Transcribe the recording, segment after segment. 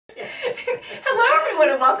Hello, everyone,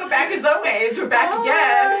 and welcome back as always. We're back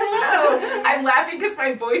again. Hello. I'm laughing because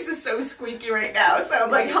my voice is so squeaky right now, so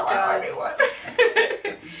I'm like, hello, everyone.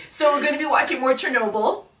 So we're going to be watching more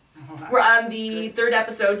Chernobyl. We're on the third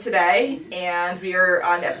episode today, and we are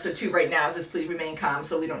on episode 2 right now. It says please remain calm,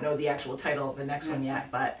 so we don't know the actual title of the next one yet,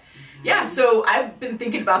 but yeah, so I've been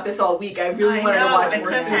thinking about this all week. I really wanted to watch more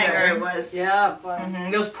cliffhanger it was. Yeah,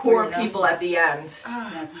 but those poor people at the end.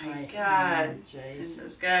 Oh that's my right. God. And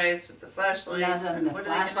those guys with the flashlights. and the what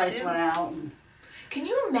flashlights are went out. And Can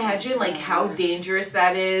you imagine like how dangerous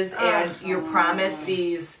that is, and you're promised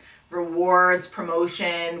these rewards,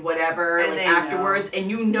 promotion, whatever, and like afterwards, and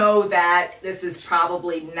you know that this is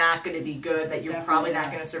probably not going to be good, that you're probably not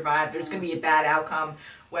going to survive, there's going to be a bad outcome,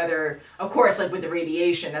 whether, of course, like with the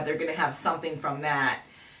radiation, that they're going to have something from that.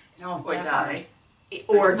 or die.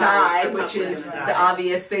 Or die, which is the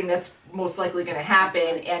obvious thing that's most likely going to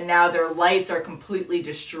happen, and now their lights are completely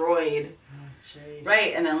destroyed.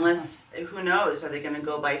 Right, and unless, who knows, are they going to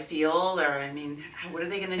go by feel, or, I mean, what are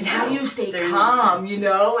they going to do? And how do you stay calm, you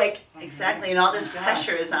know, like... Exactly, and all this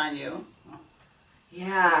pressure is on you.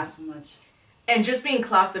 Yeah. so much. And just being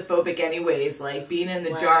claustrophobic anyways, like being in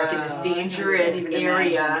the dark in this dangerous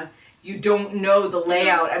area, you don't know the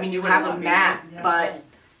layout. I mean, you have a map, but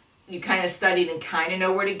you kind of studied and kind of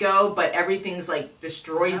know where to go, but everything's like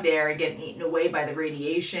destroyed there and getting eaten away by the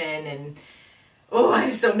radiation, and I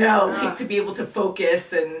just don't know, like to be able to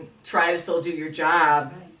focus and try to still do your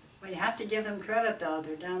job. Right. Well, you have to give them credit though.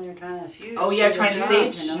 They're down there trying to trying to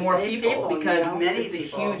save more people, because it's a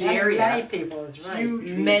huge area. Many people, is right.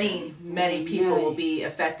 Many people will be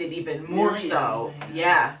affected even more so.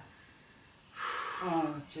 Yeah.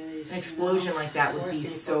 Oh, jeez. An explosion like that would be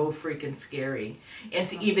so freaking scary. And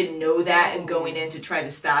to even know that and going in to try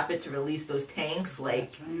to stop it, to release those tanks,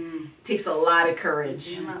 like, takes a lot of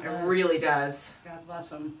courage. It really does. God bless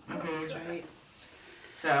them. That's right.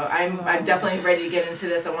 So I'm definitely ready to get into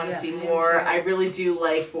this. I want to see more. I really do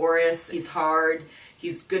like Boris. He's hard.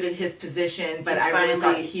 He's good at his position, but I really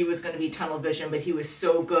thought he was going to be tunnel vision, but he was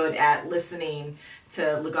so good at listening to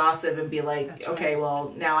Legasov and be like, okay,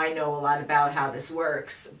 well, now I know a lot about how this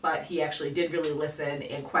works. But he actually did really listen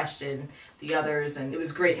and question the others, and it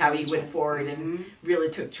was great how he went forward and really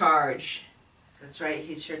took charge. That's right,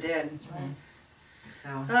 he sure did. So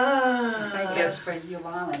I think that's for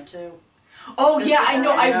Yolanda too. Oh yeah, I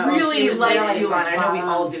know. I really like really Yolanda. I know we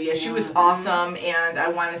all do. Yeah, she was awesome, and I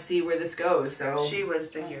want to see where this goes. So she was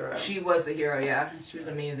the hero. She was the hero. Yeah, she was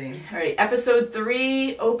amazing. All right, episode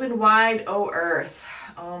 3, Open Wide, Oh Earth.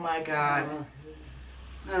 Oh my God.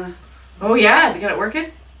 Oh yeah, they got it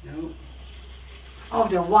working. Nope. Oh,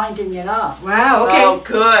 they're winding it up. Wow. Okay. Oh,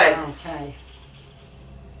 good. Okay.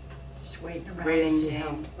 Just waiting around.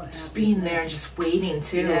 Waiting. Just being there and just waiting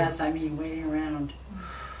too. Yes, I mean waiting around.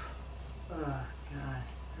 Oh, God.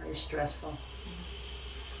 Very stressful.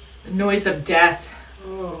 The noise of death.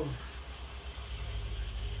 Oh.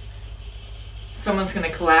 Someone's gonna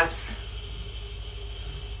collapse.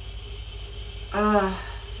 What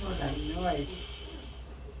a noise.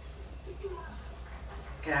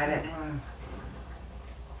 Got it.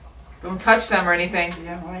 Don't touch them or anything.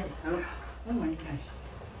 Yeah, right. Nope. Oh my gosh.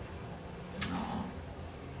 Oh.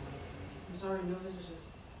 I'm sorry, no visitors.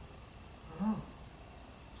 Oh.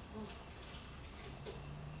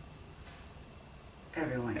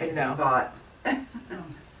 Everyone I can know. be bought.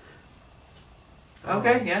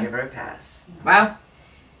 Okay, yeah. Give her a pass. Wow.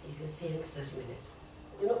 You can see in 30 minutes.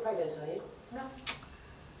 You're not pregnant, are you?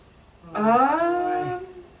 No.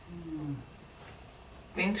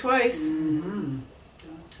 Think twice. Don't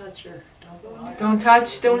touch her. Don't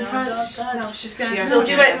touch. Don't No, touch. don't touch. No, she's gonna Yeah, still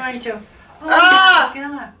she's do it. Going to. Oh Ah! my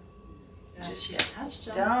God. Just She's touched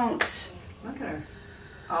him. Don't. Look at her.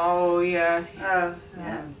 Oh yeah. Oh,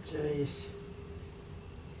 yeah. Oh, jeez.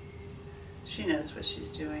 She knows what she's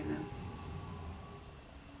doing now.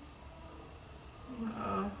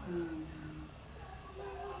 Oh,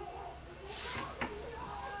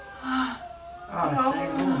 say,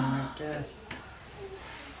 oh my gosh.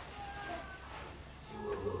 You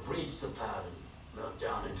will breach the pad and melt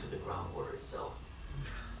down into the groundwater itself.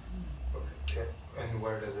 Okay. And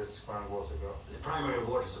where does this groundwater go? The primary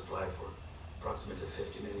water supply for approximately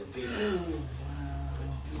 50 million people.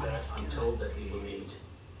 But I'm told that we will need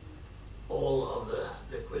all of the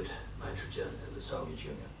liquid nitrogen in the Soviet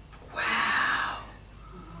Union. Wow.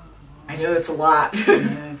 I know it's a lot.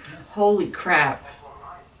 Yeah, Holy crap.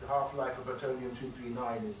 The half-life of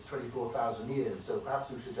plutonium-239 is 24,000 years, so perhaps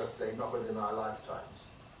we should just say not within our lifetimes.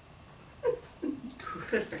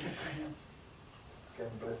 Good for him. Skin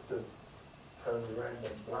blisters, turns around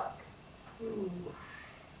and black.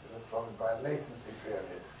 This is followed by a latency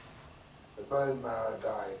period. bone marrow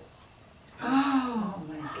dies. Oh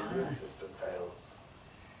my The immune God. system fails.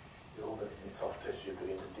 The organs and soft tissue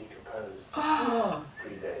begin to decompose. Oh.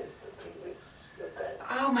 3 days to 3 weeks, you're dead.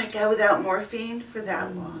 Oh my God, without morphine for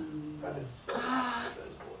that long. That is what happens to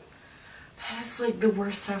those boys. That's like the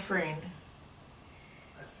worst suffering.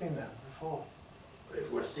 I've seen that before. But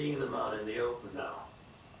if we're seeing them out in the open now,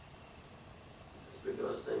 it's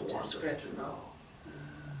because they want us Desperate. to know.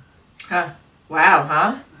 Huh. Wow,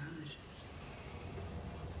 huh?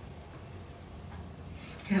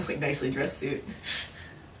 He has like nicely dressed suit.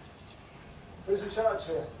 Who's in charge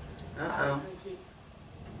here? Uh-oh.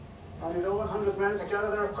 I need all 100 men to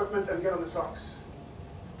gather their equipment and get on the trucks.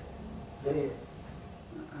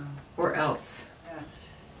 Or else.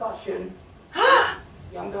 Start shooting.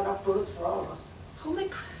 You haven't got enough bullets for all of us. Holy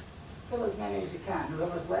crap. Kill as many as you can.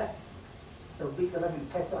 Whoever's left, they'll beat the living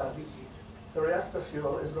piss out of each of you. The reactor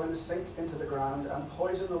fuel is going to sink into the ground and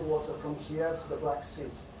poison the water from Kiev to the Black Sea.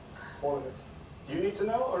 All of it. Do you need to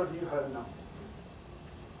know, or have you heard enough?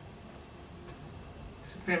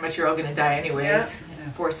 Pretty much you're all gonna die anyways.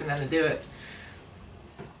 Forcing them to do it.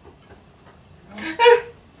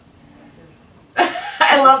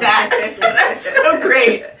 I love that. That's so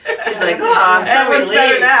great. He's like, oh, I'm so Everyone's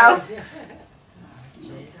better relieved. now.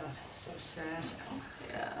 So sad.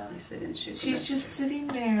 At least they didn't shoot She's just sitting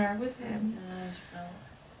there with him.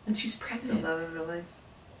 And she's the pregnant. love of her life.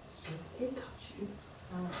 Didn't touch you.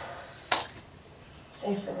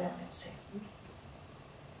 Safe for them, it's safe.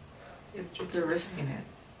 They're risking it.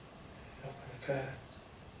 Okay.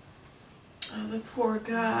 Oh, the poor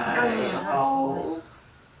guy. Oh.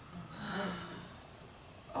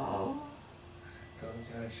 Oh.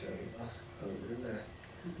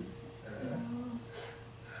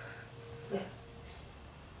 Yes.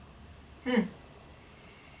 Hmm.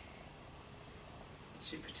 Is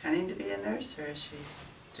she pretending to be a nurse, or is she?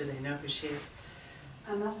 Do they know who she is?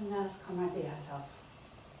 I'm not a nurse comedy out of.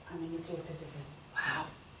 I'm a nuclear physicist. Wow.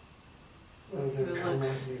 Well, It the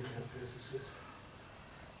looks- nuclear physicist.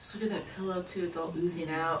 Just look at that pillow too. It's all oozing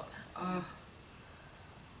out. Oh.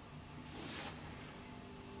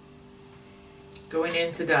 Going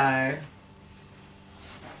in to die.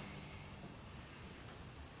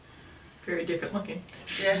 Very different looking.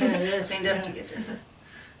 Yeah, cleaned up to get there.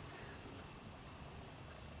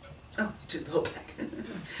 Oh, you took the whole pack.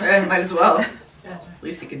 Might as well.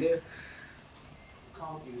 Least you can do.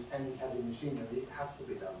 Can't use any heavy machinery. It has to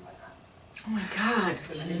be done by hand. Oh my God.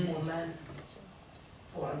 Because I need more men.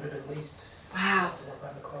 400 at least. Wow. To work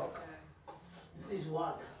around the clock. If these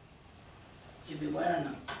worked, you'd be wearing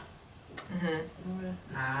them. Mm-hmm.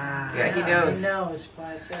 Ah. Yeah, he knows. He knows, but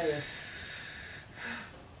I tell you.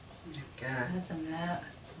 God. That's a net.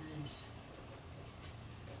 Nice.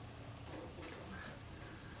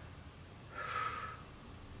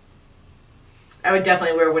 I would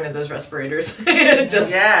definitely wear one of those respirators.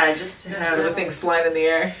 just Just to so have the things flying in the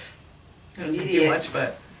air. It doesn't do Idiot. much,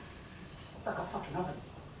 but It's like a fucking oven.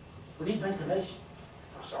 We need ventilation.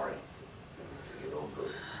 Oh, sorry. You're all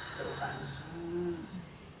good. Little fans.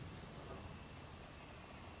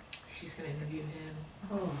 she's gonna interview him.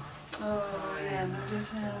 Oh. Oh, yeah, remember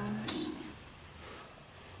him.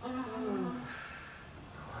 What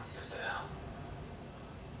to tell?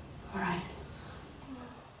 All right.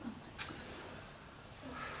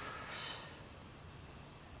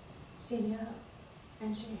 Senior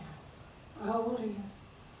engineer. How old are you?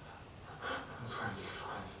 I'm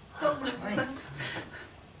 25. Right.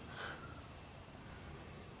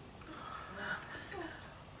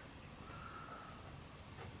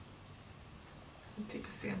 Take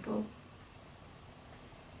a sample.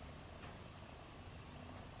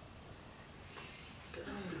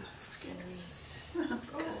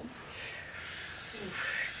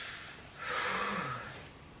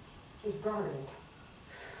 He's burned.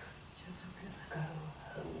 Go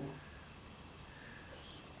home.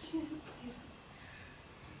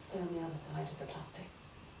 Stay on the other side of the plastic.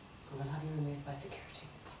 And we'll have you removed by security.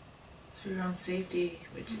 It's for your own safety,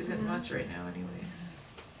 which isn't much right now anyways.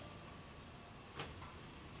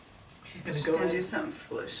 She's gonna go Gonna do in. something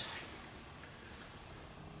foolish.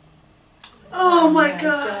 Oh my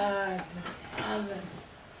God.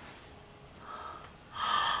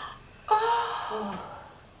 Oh,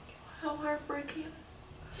 how heartbreaking.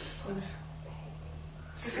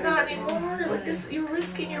 It's not anymore. Like this, you're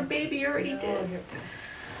risking your baby. You already did.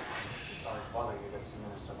 Sorry to bother you, Deputy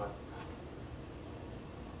Minister, but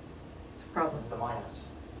It's a problem. what's the minus?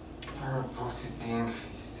 I reported the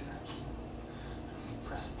increase to Akima and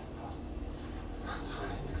Preston, but that's when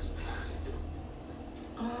it exploded.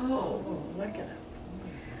 Oh. look at it.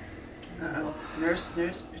 Uh-oh. Nurse,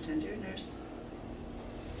 pretend you're a nurse.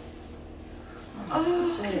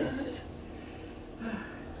 Oh, Jeez.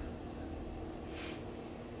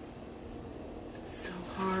 it's so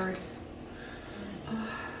hard.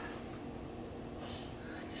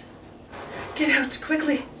 Get out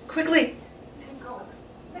quickly, quickly. Let go.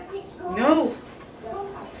 Let me go. No.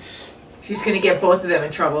 She's gonna get both of them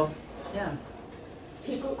in trouble. Yeah.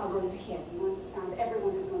 People are going to hear. Do you understand?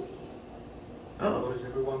 Everyone is going to hear. Oh. What is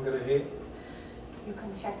everyone gonna hear? You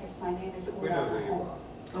can check this. My name is We know who you are.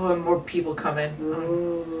 Oh, and more people coming.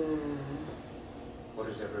 Ooh. What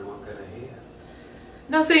is everyone gonna hear?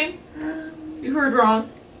 Nothing. You heard wrong.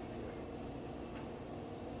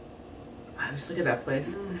 Wow, just look at that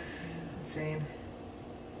place. Insane.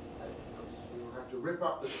 You will have to rip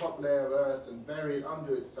up the top layer of Earth and bury it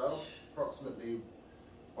under itself, approximately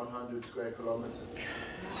 100 square kilometers.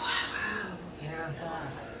 Yeah.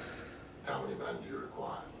 How many men do you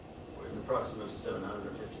require? We've approximately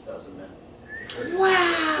 750,000 men.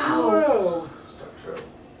 Wow. Structural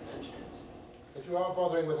engineers. But you are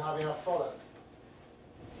bothering with having us followed.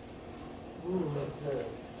 I think the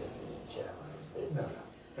deputy chairman is busy. No,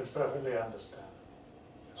 it's perfectly understandable.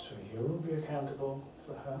 So you will be accountable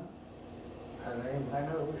for her? Her name? I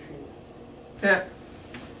know who she is. Yeah.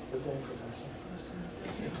 Good day,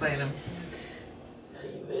 Professor. You're playing him.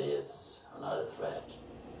 You idiots are not a threat.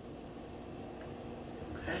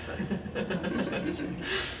 Exactly. The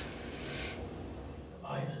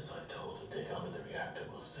miners I've told to dig under the reactor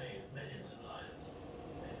will save millions of lives.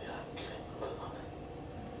 Maybe I'm killing them for nothing.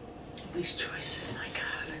 These choices, my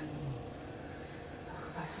God. I'll go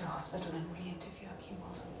back to the hospital and re-interview Akima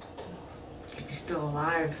and Dr. If he's still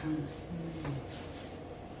alive.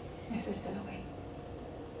 If they're still awake.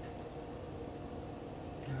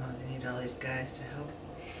 Oh, they need all these guys to help.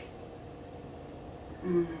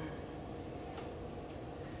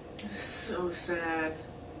 So sad.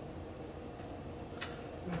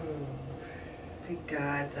 Thank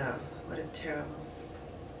God, though. What a terrible.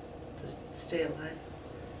 To stay alive.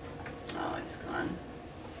 Oh, he's gone.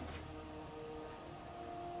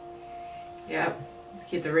 Yeah.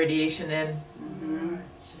 Keep the radiation in. Mm-hmm.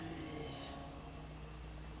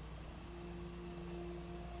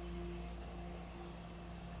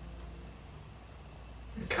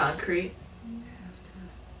 Concrete.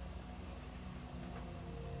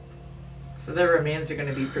 So their remains are going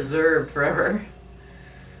to be preserved forever.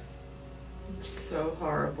 It's so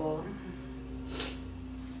horrible.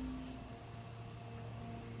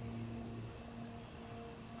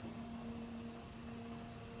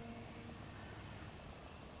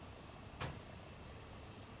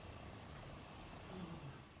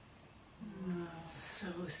 So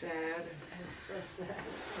sad. It's so sad.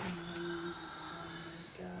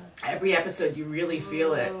 Every episode you really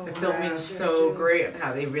feel it. The filming's so great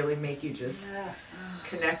how they really make you just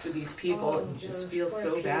connect with these people and just feel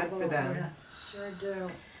so bad for them. Yeah, sure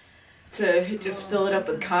do. To just fill it up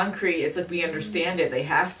with concrete, it's like we understand it. They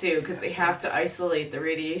have to, because they have to isolate the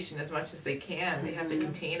radiation as much as they can. They have to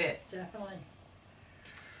contain it. Definitely.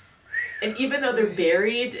 And even though they're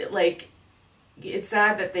buried, like, it's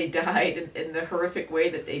sad that they died in the horrific way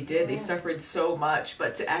that they did. They suffered so much,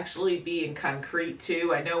 but to actually be in concrete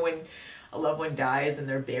too. I know when a loved one dies and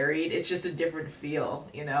they're buried, it's just a different feel,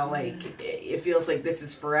 you know, like it feels like this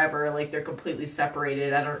is forever, like they're completely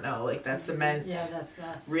separated. I don't know, like that cement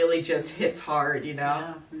really just hits hard, you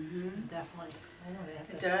know? Yeah, definitely.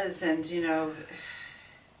 It does, and you know,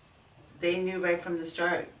 they knew right from the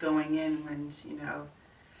start going in when, you know,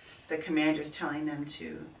 the commander's telling them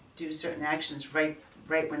to do certain actions right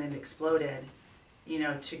when it exploded, you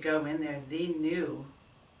know, to go in there. They knew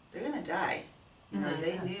they're gonna die. You know,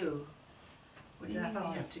 they knew. What do you mean you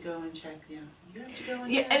have to go and check? You have to go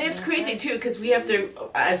and check. And it's crazy too, because we have to,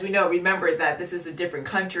 as we know, remember that this is a different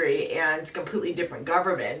country and completely different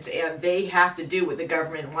government, and they have to do what the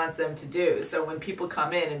government wants them to do. So when people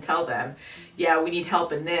come in and tell them, yeah, we need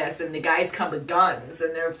help in this, and the guys come with guns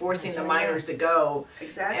and they're forcing the miners to go.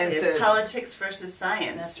 Exactly. And it's politics versus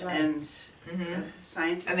science. That's right. And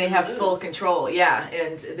science is and they have lose. full control,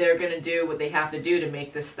 and they're going to do what they have to do to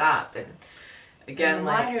make this stop. And again, and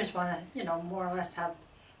the miners want to, you know, more or less have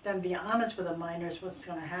them be honest with the miners what's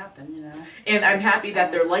going to happen, you know. And I'm happy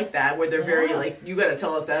that they're like that, where they're very like, you got to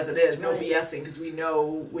tell us as it is, no BSing, because we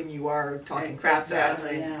know when you are talking crap to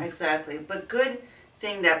us. Exactly. But good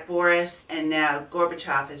thing that Boris and now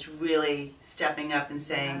Gorbachev is really stepping up and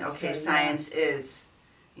saying, okay, science is,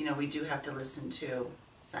 you know, we do have to listen to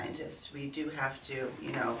scientists. We do have to,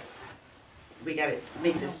 you know, we got to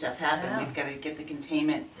make this stuff happen. We've got to get the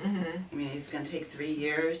containment. I mean, it's going to take 3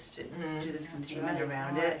 years to do this containment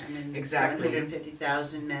around it. I mean,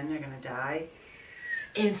 750,000 men are going to die.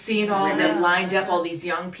 And seeing all of them lined up, all these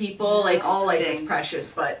young people, like all life is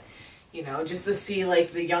precious, but you know, just to see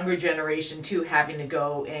like the younger generation too having to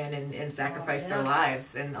go in and sacrifice their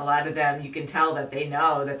lives, and a lot of them, you can tell that they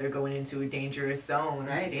know that they're going into a dangerous zone,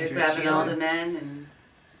 right? Dangerous they're grabbing field. all the men, and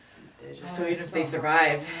they're just so even if they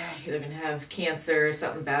survive, they're gonna have cancer,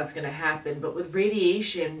 something bad's gonna happen. But with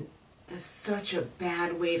radiation, that's such a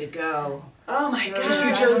bad way to go. Oh my You're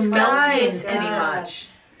God, just melting guys, pretty much.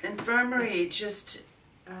 Infirmary, just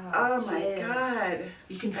oh my God,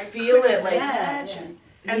 you can feel it, like imagine.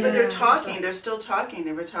 And but they're talking. They're still talking.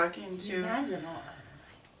 They were talking to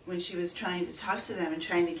when she was trying to talk to them and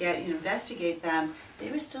trying to get investigate them.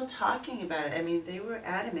 They were still talking about it. I mean, they were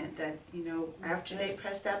adamant that after they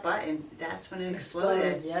pressed that button, that's when it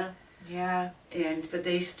exploded. Yeah. But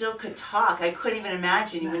they still could talk. I couldn't even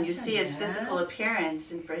imagine when you see his physical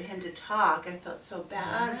appearance, and for him to talk, I felt so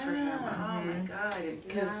bad for him. Oh my God.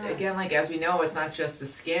 Because again, like as we know, it's not just the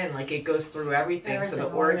skin. Like it goes through everything. So the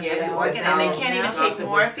organs, and they can't even take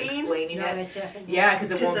morphine. Yeah,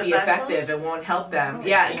 because it won't be effective. It won't help them.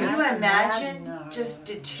 Yeah, can you imagine just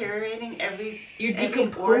deteriorating every? You're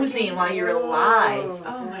decomposing while you're alive.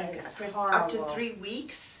 Oh my God! For up to 3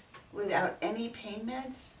 weeks without any pain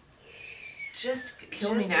meds. Just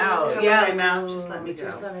kill me now. Yeah, my mouth. Just let me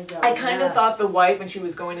go. I kind of thought the wife, when she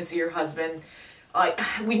was going to see her husband,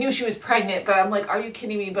 we knew she was pregnant, but I'm like, are you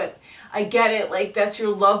kidding me? But I get it. Like that's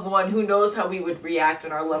your loved one. Who knows how we would react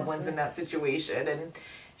when our loved one's in that situation? And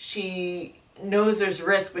she knows there's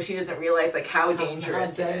risk, but she doesn't realize like how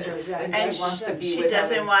dangerous it is. And she wants to be. She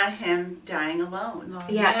doesn't want him dying alone.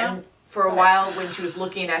 Yeah. And for a while, when she was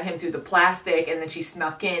looking at him through the plastic, and then she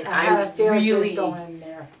snuck in, I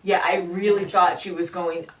really thought she was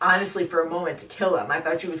going, honestly, for a moment to kill him. I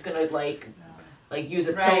thought she was going to like use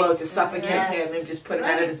a pillow to suffocate him and just put him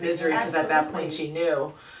out of his misery, because at that point she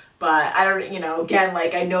knew. But I don't, again,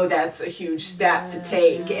 like I know that's a huge step to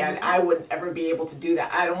take, and I wouldn't ever be able to do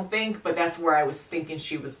that, I don't think, but that's where I was thinking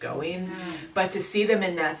she was going. But to see them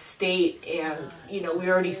in that state, and, we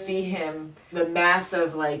already see him, the mass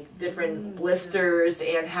of like different blisters,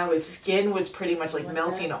 and how his skin was pretty much like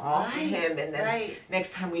melting off of him, and then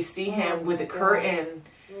next time we see him with the curtain,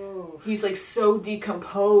 he's like so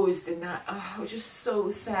decomposed and not, just so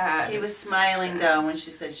sad. He was smiling though when she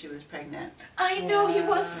said she was pregnant. I know he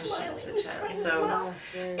was smiling. He was trying to smile.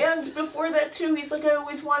 And before that too, he's like, I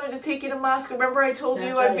always wanted to take you to Moscow. Remember I told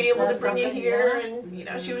you I'd be able to bring you here?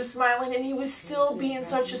 And she was smiling, and he was still being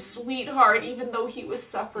such a sweetheart, even though he was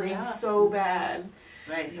suffering so bad.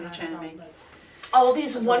 Right, he was trying to make all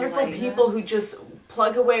these wonderful people who just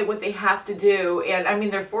plug away what they have to do, and I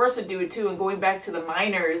mean they're forced to do it too. And going back to the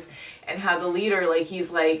miners and how the leader, like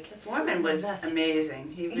he's like, the foreman was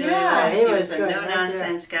amazing. He really was. He was a no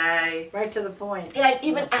nonsense guy, right to the point. And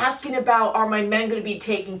even asking about, are my men going to be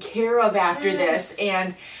taken care of after this?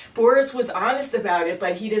 And Boris was honest about it,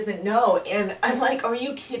 but he doesn't know. And I'm like, are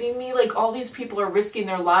you kidding me? Like all these people are risking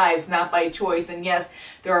their lives, not by choice. And yes,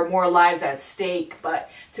 there are more lives at stake, but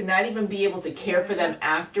to not even be able to care for them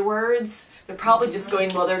afterwards. They're probably just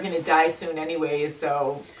going, well, they're going to die soon anyways,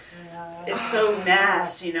 so. It's so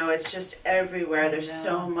mass, it's just everywhere. There's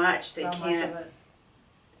so much. They can't,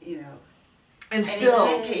 And still.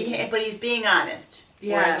 But he's being honest.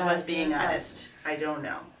 Boris was being honest. I don't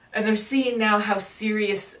know. And they're seeing now how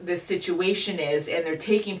serious this situation is, and they're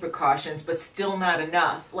taking precautions, but still not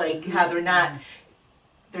enough. Like how they're not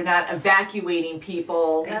evacuating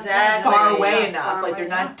people far away enough. Like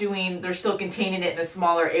they're still containing it in a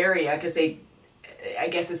smaller area, because I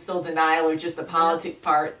guess it's still denial, or just the politic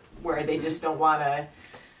part where they just don't want to,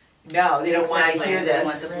 they don't want to hear this. They don't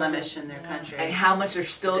want the blemish in their country. And how much they're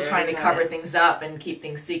still trying to cover things up and keep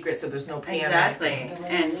things secret so there's no panic. Exactly.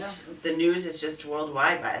 And the news is just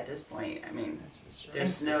worldwide at this point. I mean,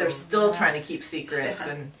 they're still trying to keep secrets.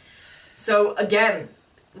 And so again,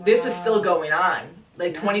 this is still going on.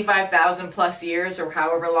 Like 25,000 plus years, or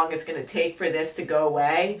however long it's going to take for this to go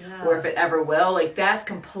away, or if it ever will. Like that's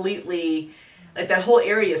completely, like that whole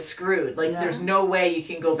area is screwed. Like there's no way you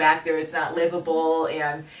can go back there. It's not livable.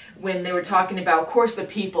 And when they were talking about, of course, the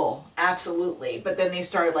people, absolutely, but then they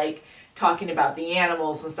started like talking about the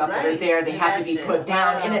animals and stuff that are there. They have to be put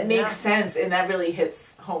down, and it makes sense, and that really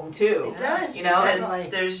hits home too. It does, because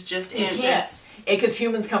there's just you can't. Because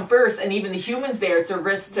humans come first, and even the humans there, it's a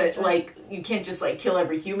risk to, like, you can't just, like, kill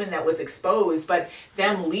every human that was exposed, but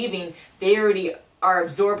them leaving, they already are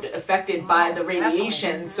absorbed, affected by the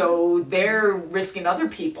radiation, so they're risking other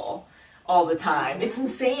people all the time. It's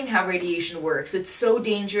insane how radiation works. It's so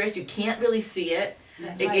dangerous, you can't really see it.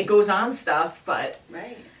 It goes on stuff, but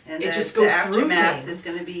and it just goes through things. The aftermath things. is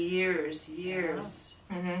going to be years.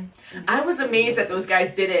 I was amazed that those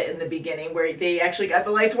guys did it in the beginning, where they actually got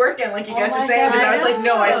the lights working, like you guys were saying. Because I was like,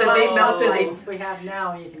 no, I said they melted. We have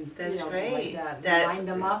now. You can. That's great. Like that. Line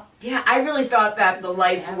them up. Yeah, I really thought that the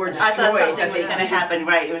lights were destroyed. I thought something was going to happen.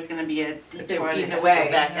 Right, it was going to be a detour and have to go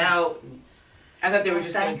back out. I thought they were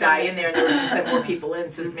just going to die in there, and they were going to send more people in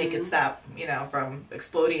to make it stop, you know, from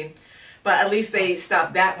exploding. But at least they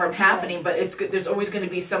stopped that from happening. But it's good. There's always going to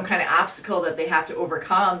be some kind of obstacle that they have to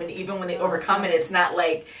overcome, and even when they overcome it, it's not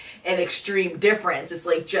like an extreme difference. It's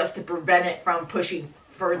like just to prevent it from pushing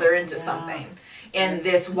further into something. And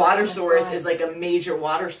this water source is like a major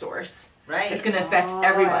water source. Right. It's going to affect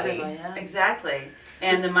everybody. Exactly.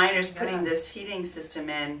 And the miners putting this heating system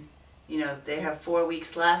in, you know, they have 4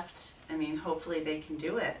 weeks left. I mean, hopefully they can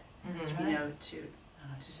do it, you know, to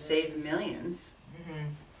save millions.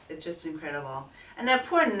 It's just incredible. And that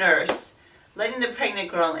poor nurse, letting the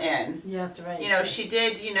pregnant girl in. Yeah, that's right. You know, she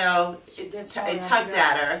did, you know, it tugged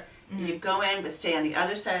at her. You go in, but stay on the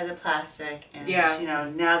other side of the plastic. And, you know,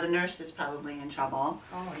 now the nurse is probably in trouble.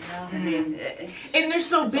 Oh, yeah. I mean, and they're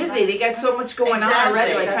so busy. They got so much going on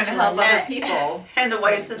already, like trying to help other people. And the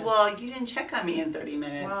wife says, well, you didn't check on me in 30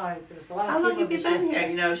 minutes. Wow, there's a lot of How long have people you been here?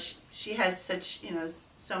 You know, she has such, you know,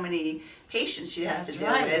 so many patients she has to deal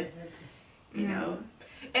with. You know.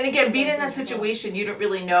 And again, being in that situation, you don't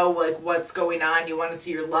really know like what's going on. You want to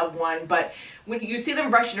see your loved one, but when you see them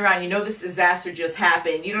rushing around, you know this disaster just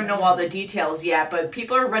happened. You don't know all the details yet, but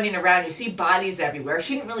people are running around. You see bodies everywhere.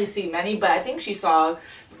 She didn't really see many, but I think she saw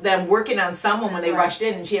them working on someone when they rushed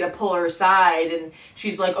in, and she had to pull her aside, and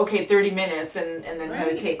she's like, okay, 30 minutes, and then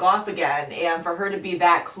had to take off again. And for her to be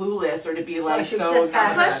that clueless, or to be like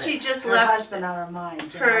plus she just left husband on her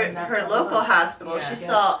mind. Her local hospital. She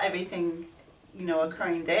saw everything, you know,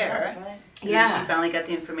 occurring there. And then she finally got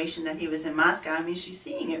the information that he was in Moscow. I mean, she's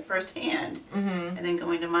seeing it firsthand. And then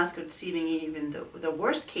going to Moscow, seeing even the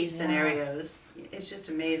worst case scenarios. It's just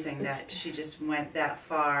amazing that she just went that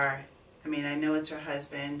far. I mean, I know it's her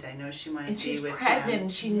husband. I know she wanted to be with him. And she's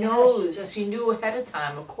pregnant. She knows. She knew ahead of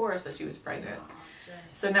time, of course, that she was pregnant.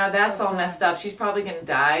 So now that's all messed up. She's probably going to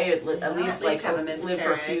die, at least like live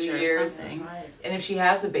for a few years. And if she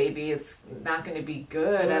has the baby, it's not going to be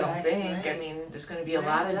good, I don't think. I mean, there's going to be a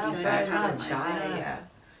lot of defects and die,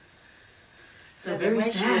 So very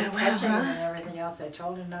sad. She was touching him and everything else. I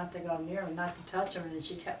told her not to go near him, not to touch him, and then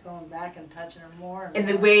she kept going back and touching her more. And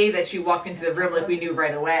the way that she walked into the room, like we knew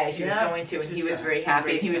right away she was going to, and he was very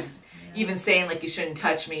happy. And he was even saying like, you shouldn't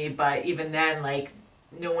touch me, but even then, like,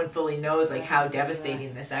 no one fully knows like how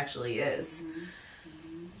devastating this actually is.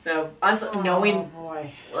 So us knowing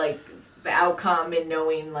like the outcome and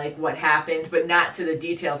knowing like what happened, but not to the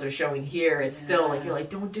details they're showing here, it's still like you're like,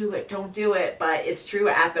 don't do it. But it's true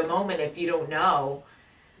at the moment. If you don't know,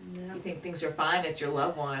 you think things are fine. It's your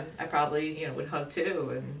loved one. I probably, you know, would hug too.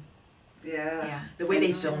 And the way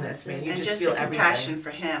they film this, man, you just feel everything. Compassion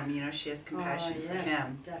for him. You know, she has compassion for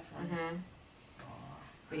him. Definitely.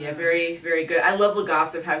 But yeah, very, very good. I love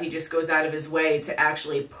Legasov, how he just goes out of his way to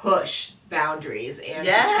actually push boundaries and to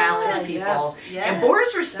challenge people. And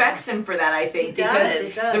Boris respects him for that, I think,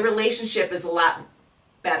 because the relationship is a lot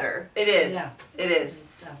better. It is. It is.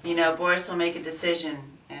 You know, Boris will make a decision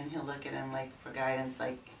and he'll look at him like for guidance,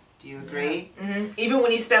 like, do you agree? Even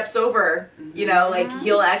when he steps over, you know, like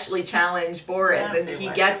he'll actually challenge Boris, and he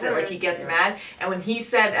gets it, like he gets mad. And when he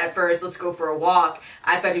said at first, let's go for a walk,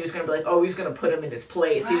 I thought he was going to be like, oh, he's going to put him in his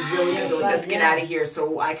place. He's really going to be like, let's get out of here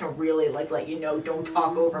so I can really like let you know, don't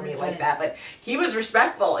talk over me like that. But he was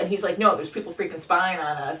respectful, and he's like, no, there's people freaking spying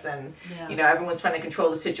on us, and you know, everyone's trying to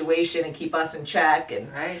control the situation and keep us in check.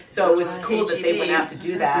 And so it was cool that they went out to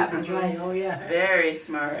do that. Very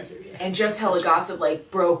smart. And just how Legasov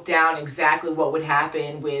like broke down exactly what would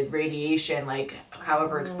happen with radiation, like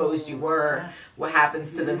however exposed you were, what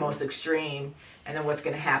happens to the most extreme, and then what's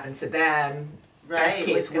going to happen to them. Best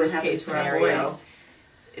case, worst case scenario.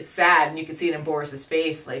 It's sad, and you can see it in Boris's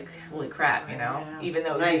face, like, holy crap, you know? Even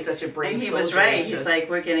though he's such a brave soldier. And he was right. He's like,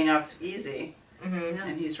 we're getting off easy.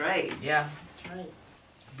 And he's right. Yeah. That's right.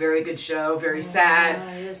 Very good show, very sad.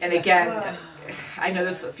 And again, I know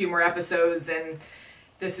there's a few more episodes, and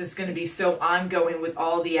this is going to be so ongoing with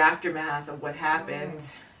all the aftermath of what happened.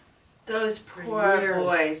 Those poor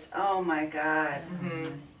boys. Oh my God.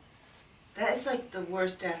 That is like the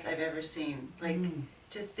worst death I've ever seen. Like,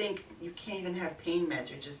 to think you can't even have pain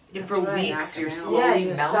meds or just... for weeks, you're slowly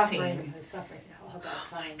melting. Suffering all that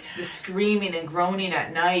time. The screaming and groaning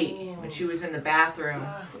at night when she was in the bathroom.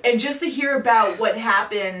 And just to hear about what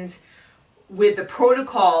happened with the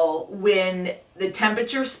protocol when the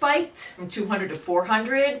temperature spiked from 200 to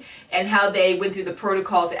 400 and how they went through the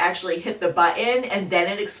protocol to actually hit the button and then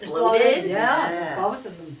it exploded. Yeah, both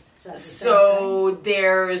of them. So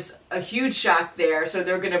there's a huge shock there. So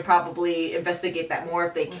they're going to probably investigate that more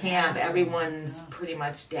if they can. But everyone's pretty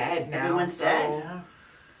much dead now. Everyone's dead. Yeah.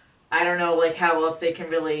 I don't know, like, how else they can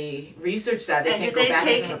really research that. They can't go back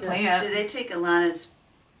into the plant. Did they take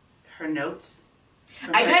her notes?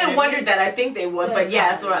 I kind of wondered that. I think they would, but yeah,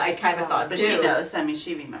 that's what I kind of thought too. But she knows. I mean,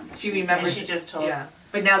 she remembers. She remembers. And she just told. Yeah.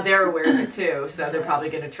 But now they're aware of it too, so they're probably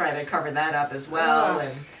going to try to cover that up as well.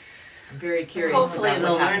 And I'm very curious. Hopefully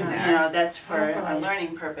they'll learn. That's for a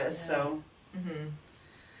learning purpose. Yeah. So.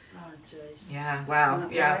 Oh, jeez. Yeah. Wow.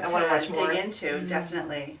 Yeah. I want to watch more. Dig into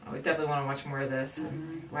definitely. I would definitely want to watch more of this.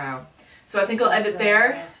 Wow. So I think I'll end it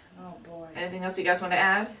there. Oh boy. Anything else you guys want to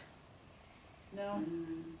add? No.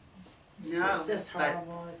 No. It's just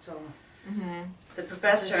horrible. It's all. The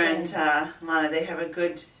professor and Lana, they have a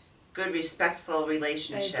good, respectful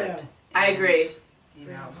relationship. They do. I agree. You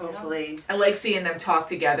know, hopefully. I like seeing them talk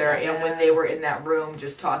together, and when they were in that room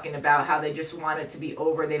just talking about how they just want it to be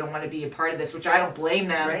over, they don't want to be a part of this, which I don't blame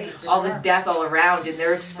them. Right. All this death all around, and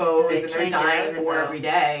they're exposed, and they're dying more every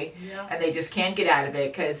day, and they just can't get out of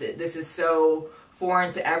it because this is so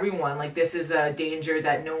foreign to everyone. Like, this is a danger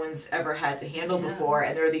that no one's ever had to handle before,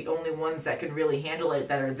 and they're the only ones that can really handle it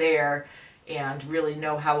that are there and really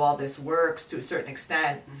know how all this works to a certain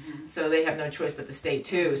extent. So they have no choice but to stay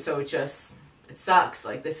too. So it sucks.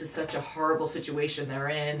 Like, this is such a horrible situation they're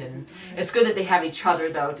in, and it's good that they have each other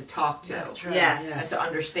though to talk to. That's right. Yes. And to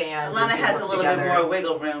understand. Alana has a little bit together. more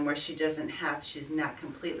wiggle room where she's not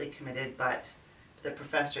completely committed, but the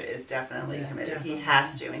professor is definitely committed. Definitely. He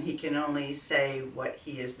has to, and he can only say what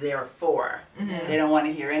he is there for. They don't want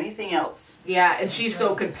to hear anything else. Yeah, and she's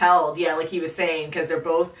so compelled, like he was saying, because they're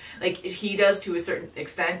both, like, he does to a certain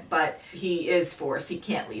extent, but he is forced. He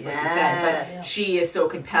can't leave, like you said. But she is so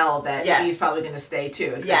compelled that she's probably going to stay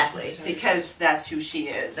too, exactly. Yes, because that's who she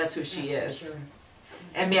is. That's who she is. Sure.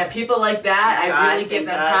 And man, people like that, I really give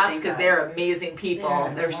them props because they're amazing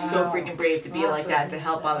people. They're so freaking brave to be like that and to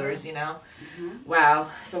help others, you know? Wow.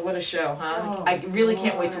 So what a show, huh? Oh, I really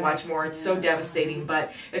can't wait to watch more. It's so devastating,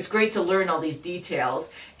 but it's great to learn all these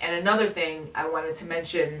details. And another thing I wanted to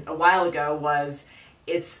mention a while ago was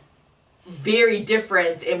it's very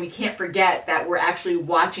different, and we can't forget that we're actually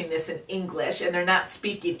watching this in English, and they're not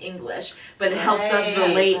speaking English, but it helps us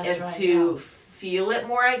relate and to feel it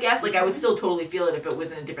more, I guess. Like, I would still totally feel it if it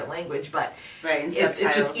was in a different language, but it's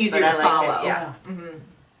just easier to follow.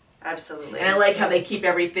 Absolutely. And I like how they keep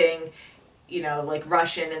everything, you know, like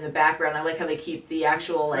Russian in the background. I like how they keep the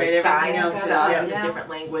actual like signs and stuff in a different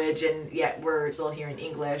language, and yet we're still hearing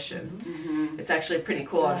English, and it's actually pretty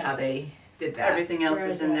cool on how they did that. Everything else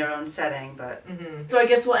is in their own setting, but so I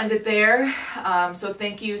guess we'll end it there. So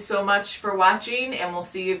thank you so much for watching, and we'll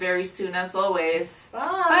see you very soon as always. Bye.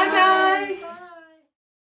 Bye guys. Bye.